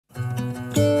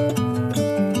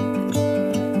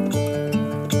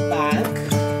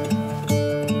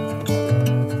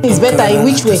It's better in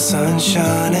which way?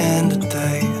 Sunshine in the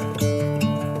day.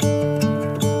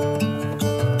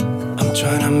 I'm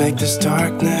trying to make this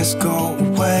darkness go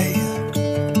away.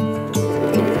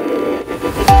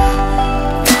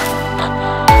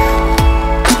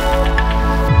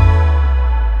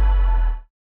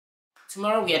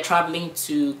 Tomorrow we are traveling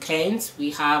to Kent.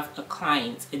 We have a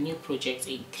client, a new project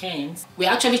in Kent. We're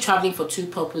actually traveling for two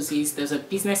purposes. There's a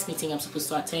business meeting I'm supposed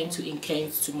to attend to in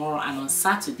Kent tomorrow, and on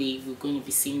Saturday we're going to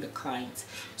be seeing the client.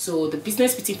 So the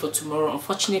business meeting for tomorrow,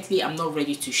 unfortunately I'm not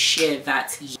ready to share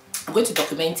that yet. I'm going to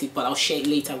document it, but I'll share it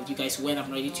later with you guys when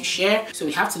I'm ready to share. So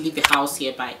we have to leave the house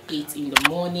here by 8 in the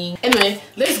morning. Anyway,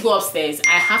 let's go upstairs.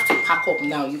 I have to pack up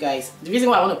now, you guys. The reason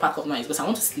why I want to pack up now is because I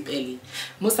want to sleep early.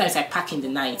 Most times I pack in the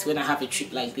night when I have a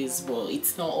trip like this, but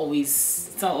it's not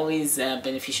always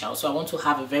beneficial. So I want to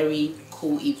have a very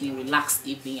cool evening, relaxed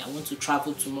evening. I want to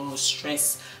travel tomorrow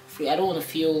stress free. I don't want to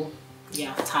feel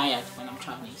tired when I'm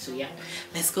traveling. So yeah,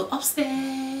 let's go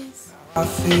upstairs. I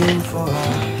feel for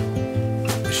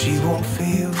her, she won't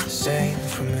feel the same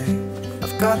for me.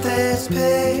 I've got this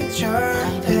picture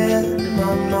in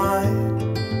my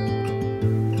mind.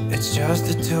 It's just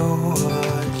the two of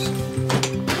us.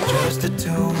 Just the two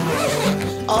of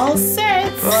us. All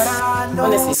set. But I know.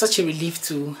 Honestly, it's such a relief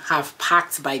to have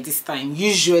packed by this time.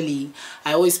 Usually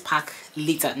I always pack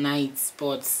late at night,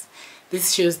 but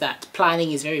this shows that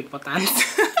planning is very important.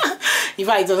 In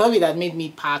fact, it was Obi that made me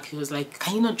pack. He was like,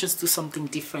 can you not just do something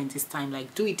different this time?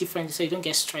 Like, do it different so you don't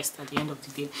get stressed at the end of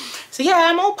the day. So yeah,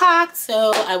 I'm all packed.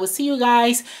 So I will see you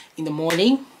guys in the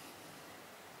morning.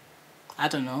 I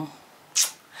don't know.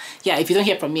 Yeah, if you don't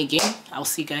hear from me again, I'll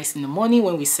see you guys in the morning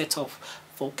when we set off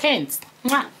for Kent.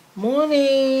 Mwah.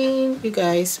 Morning, you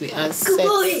guys. We are set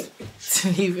to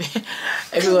leave.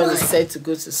 Everyone is set to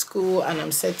go to school, and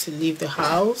I'm set to leave the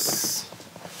house.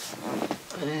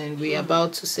 And we're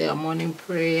about to say our morning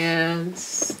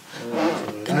prayers,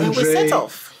 and then we set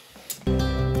off.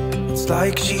 It's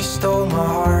like she stole my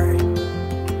heart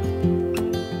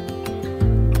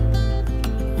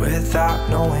without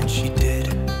knowing she did.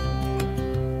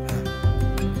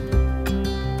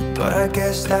 But I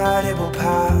guess that it will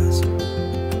pass.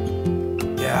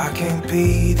 Yeah, I can't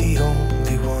be the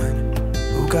only one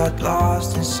who got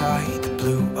lost inside the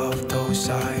blue of those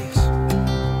eyes.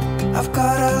 I've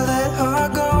gotta let her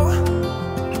go.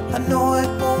 I know it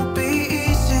won't be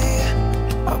easy.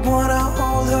 I wanna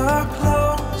hold her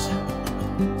close,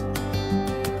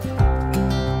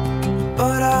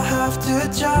 but I have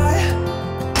to try.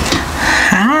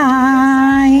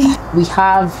 Hi. We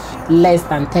have less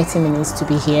than 30 minutes to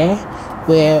be here.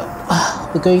 We're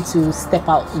going to step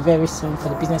out very soon for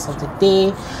the business of the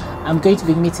day. I'm going to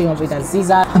be meeting up with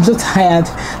Aziza. I'm so tired.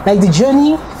 Like the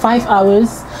journey, 5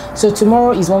 hours. So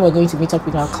tomorrow is when we're going to meet up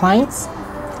with our clients.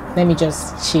 Let me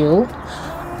just chill.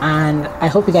 And I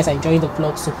hope you guys are enjoying the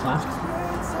vlog so far.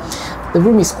 The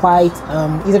room is quite,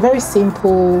 it's a very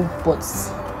simple, but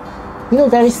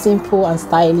very simple and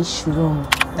stylish room.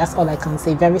 That's all I can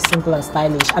say. Very simple and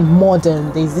stylish and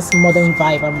modern. There's this modern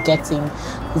vibe I'm getting.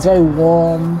 It's very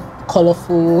warm,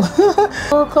 colorful.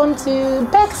 Welcome to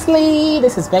Bexley.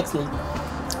 This is Bexley.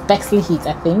 Bexley Heat,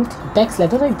 I think. Bexley. I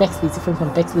don't know if Bexley is different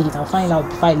from Bexley Heat. I'll find out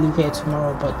before I leave here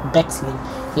tomorrow. But Bexley,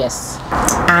 yes.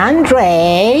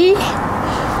 Andre,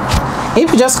 if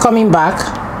you're just coming back,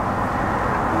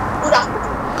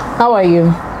 how are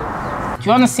you? Do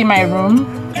you want to see my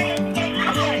room?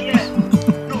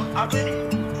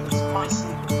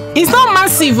 It's not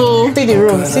massive, oh. See the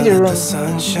room, see the room.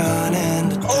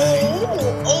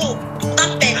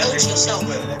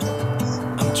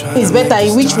 It's better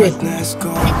in which way?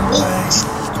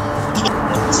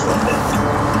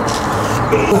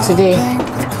 Today.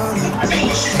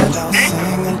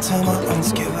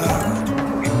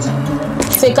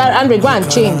 Say, Andre, go and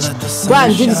change. Go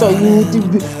and do this, or you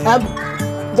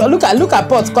look at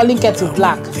pot calling kettle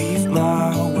black.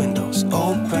 My windows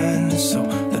open so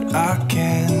that I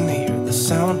can hear the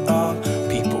sound of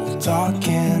people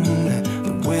talking,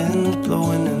 the wind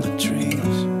blowing in the trees.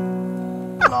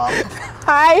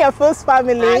 Hi, your first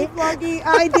family. Hi, Boggy.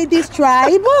 I did this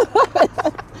tribe.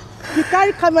 You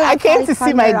carry camera. I came to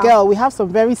see my girl. We have some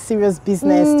very serious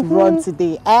business to run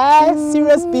today.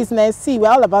 Serious business. See, we're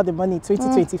all about the money.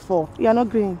 2024. You are not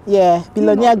green. Yeah,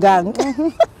 billionaire gang.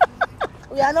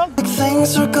 We are not.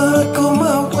 Things are gonna go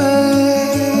my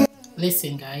way.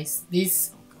 Listen, guys,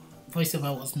 this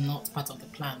voiceover was not part of the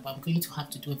plan, but I'm going to have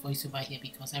to do a voiceover here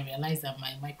because I realized that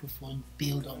my microphone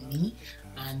bailed on me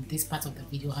and this part of the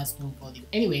video has no volume.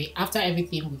 Anyway, after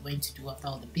everything we went to do, after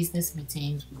all the business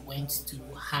meetings, we went to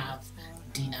have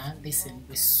dinner. Listen,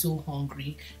 we're so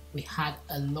hungry. We had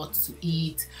a lot to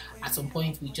eat. At some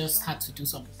point we just had to do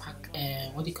some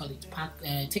takeaway.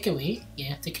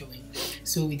 Yeah, takeaway.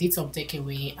 So we did some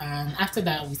takeaway, and after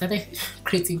that we started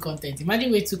creating content.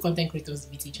 Imagine where two content creators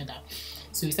meet each other.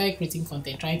 So we started creating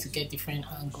content, trying to get different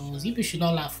angles. You should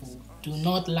not laugh, do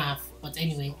not laugh. But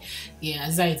anyway, yeah,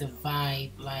 Aziza is a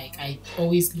vibe. Like, I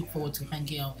always look forward to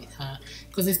hanging out with her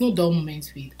because there's no dull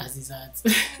moments with Azizat.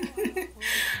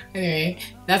 Anyway,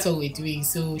 that's what we're doing.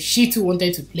 So she too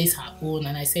wanted to place her own,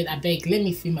 and I said, I beg, let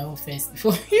me film my own first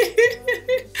before.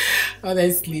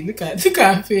 Honestly, look at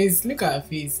her face. Look at her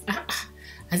face.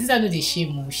 Aziza know the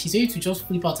shame. She's ready to just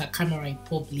flip out her camera in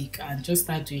public and just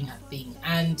start doing her thing.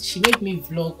 And she made me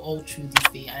vlog all through this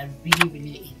day. I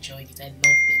really enjoyed it. I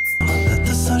loved it. Let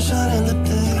the sunshine in the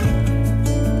day.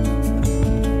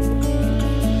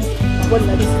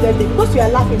 Because you are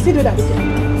laughing, see do that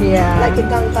again. Yeah. Like a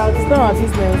downtown. It's not our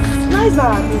business. Nice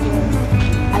our business.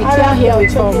 I can't hear we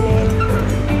come.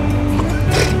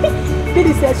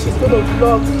 Didi said she's going to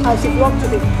vlog and she vlogged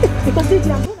today. Because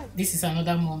this is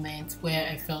another moment where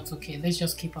I felt, okay, let's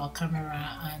just keep our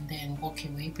camera and then walk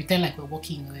away, pretend like we're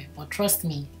walking away. But trust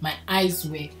me, my eyes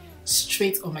were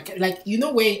straight on my camera. Like, you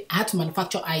know, where I had to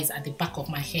manufacture eyes at the back of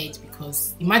my head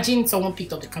because imagine someone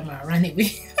picked up the camera and ran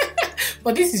away.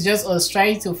 But this is just us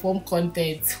trying to form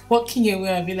content, walking away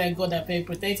and be like, God, I better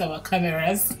protect our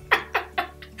cameras.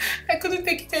 I couldn't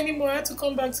take it anymore. I had to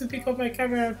come back to pick up my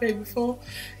camera before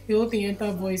the whole thing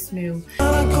entered voicemail.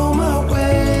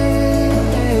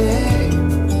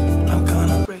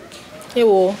 Hey,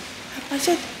 whoa. I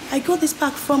said, I got this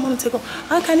pack 4 months ago.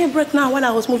 How can it break now while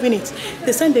I was moving it?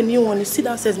 They sent a new one. You see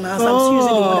downstairs my house. I'm still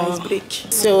using the one that is break.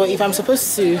 So if I'm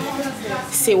supposed to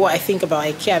say what I think about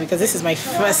IKEA, because this is my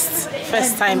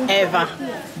first time ever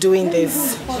doing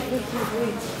this,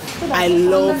 I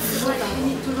love.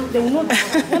 They will not,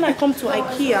 when I come to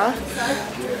IKEA,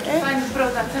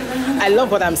 I love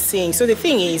what I'm seeing. So the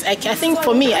thing is, I think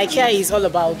for me, IKEA is all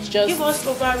about just... Give us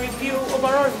overall review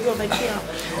of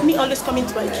IKEA. Me always coming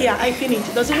to IKEA, I finish.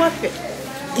 Does it work it?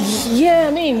 Yeah,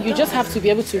 I mean, you just have to be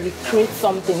able to recreate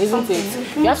something, isn't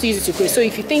it? You have to use it to create. So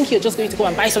if you think you're just going to go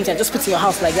and buy something and just put it in your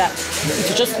house like that, it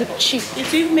will just look cheap.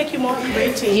 It will make you more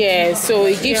creative. Yeah, so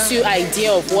it gives you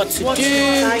idea of what to do.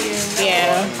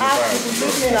 Yeah.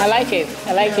 I like it.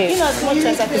 I like it. In as much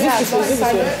as I can yeah,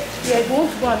 if you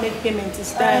want to go and make payment,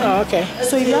 it's there. Oh, okay.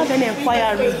 So if you have any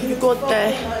inquiry, you go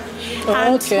there.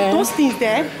 Oh, okay. Those things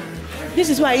there, this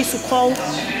is why I used to call.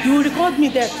 You will record me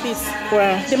there, please.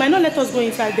 Where? They might not let us go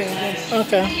inside there again.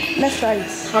 Okay. Let's try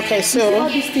it. Okay, so all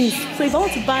these things. So if I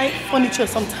want to buy furniture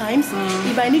sometimes,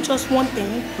 if I need just one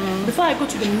thing, before I go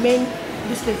to the main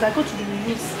this place, I go to the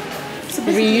reuse. So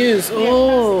reuse.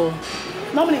 Oh.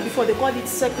 Normally before they called it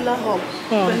circular hub,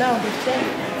 but now they change.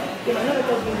 They might not let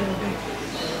us go there.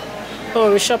 Oh,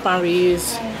 reshop and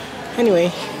reuse.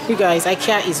 Anyway, you guys,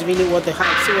 IKEA is really worth the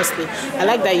hype. Seriously, I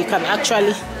like that you can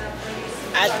actually.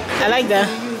 I like that.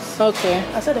 Okay.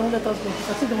 I said they won't let us go.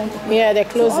 I said they want to play. Yeah, they're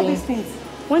closing. So all these things,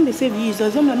 when they say reuse,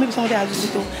 does it mean maybe somebody has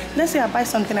used it? Let's say I buy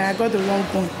something and I got the wrong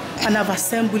one and I've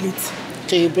assembled it.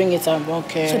 So you bring it up,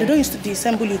 okay. So they don't used to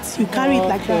disassemble it. You carry it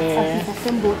like that, as it's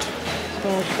assembled.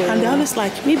 Okay. And they're always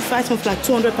like, maybe buy something for like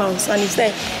 £200 and it's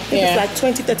there. Maybe it's like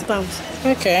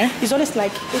 £20–30. Okay. It's always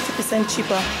like 80%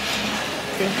 cheaper.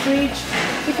 Okay. Fridge.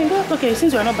 You can go, okay,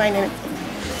 since we're not buying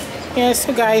anything. Yeah,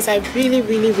 so guys, I really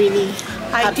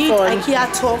I did IKEA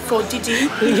talk for Didi.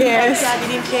 Yes. IKEA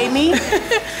didn't pay me.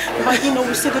 But you know,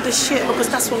 we still do the shit because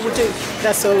that's what we do.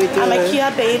 That's what we do. I'm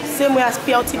IKEA babe, same way as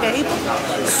PLT babe.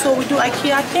 So we do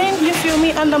IKEA thing, you feel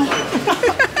me? And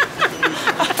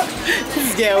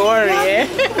Please get worry, eh?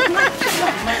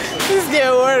 Please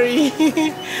get worry.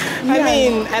 I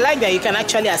mean, I like that you can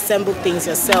actually assemble things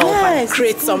yourself and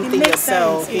create something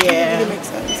yourself. Sense. Yeah. It really makes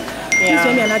sense. Yeah. This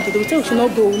one they will tell you should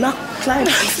not go, not climb.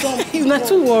 You're not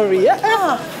too worried.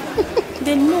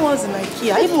 They know us in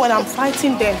IKEA, even when I'm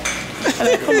fighting them. And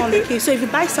I come on IKEA. So if you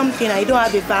buy something and you don't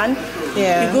have a van,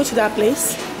 you go to that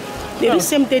place. They do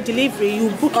same day delivery. You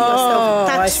book it yourself.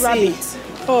 Tax rabbit.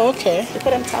 Oh, okay. They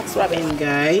call them tax rabbit. And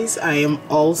guys, I am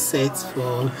all set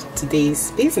for today's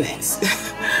business.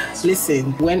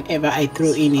 Listen, whenever I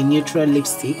throw in a neutral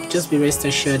lipstick, just be rest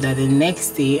assured that the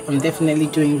next day I'm definitely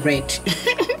doing red.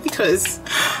 Because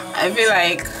I feel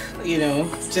like, you know,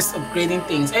 just upgrading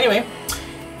things. Anyway,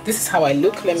 this is how I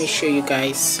look. Let me show you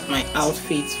guys my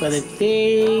outfits for the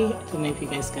day. I don't know if you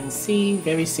guys can see.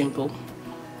 Very simple.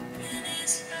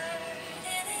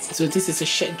 So this is a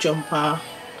shirt jumper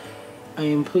I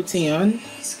am putting on.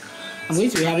 I'm going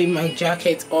to be having my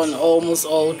jacket on almost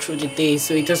all through the day,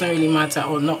 so it doesn't really matter,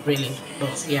 or not really,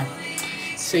 but yeah.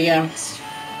 So yeah,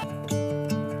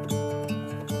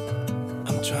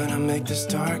 I'm trying to make this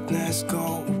darkness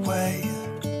go away.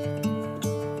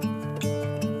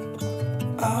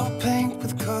 I'll paint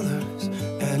with colors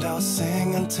and I'll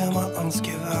sing until my lungs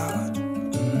give out.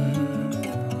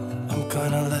 I'm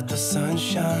gonna let the sun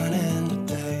shine in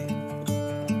today,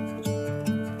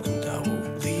 and I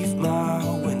will leave my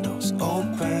windows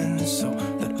open so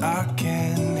that I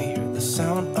can hear the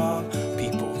sound of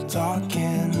people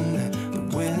talking and the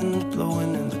wind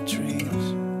blowing in the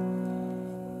trees.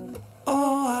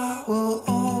 Oh, I will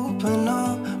open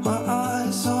up my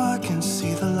eyes so I can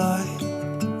see the light.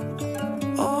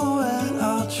 Oh, and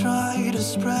I'll try to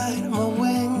spread my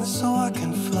wings so I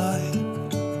can fly.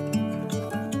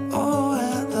 Oh,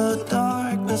 and the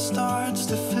darkness starts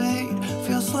to fade.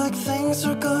 Feels like things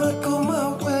are gonna go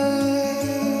my way.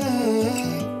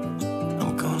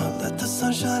 I'm gonna let the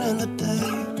sun shine in the day.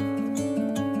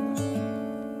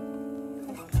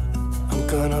 I'm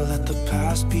gonna let the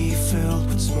past be filled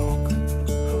with smoke.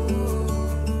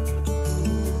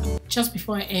 just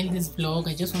before I end this vlog,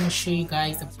 I just want to show you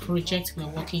guys the project we're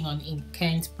working on in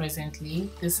Kent presently.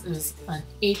 This is an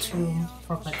 8-room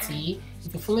property.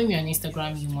 If you're following me on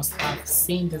Instagram, you must have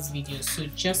seen this video. So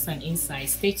just an insight,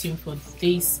 stay tuned for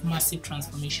this massive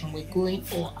transformation. We're going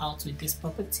all out with this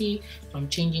property, from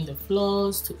changing the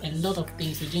floors to a lot of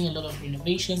things. We're doing a lot of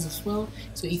renovations as well.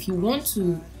 So if you want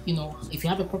to, if you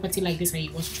have a property like this and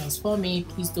you want to transform it,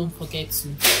 please don't forget to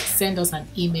send us an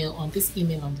email on this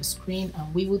email on the screen,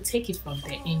 and we will take it from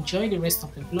there. Enjoy the rest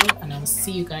of the vlog, and I will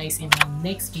see you guys in our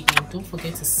next video. Don't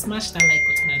forget to smash that like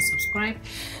button and subscribe.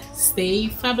 Stay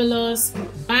fabulous.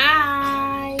 Bye.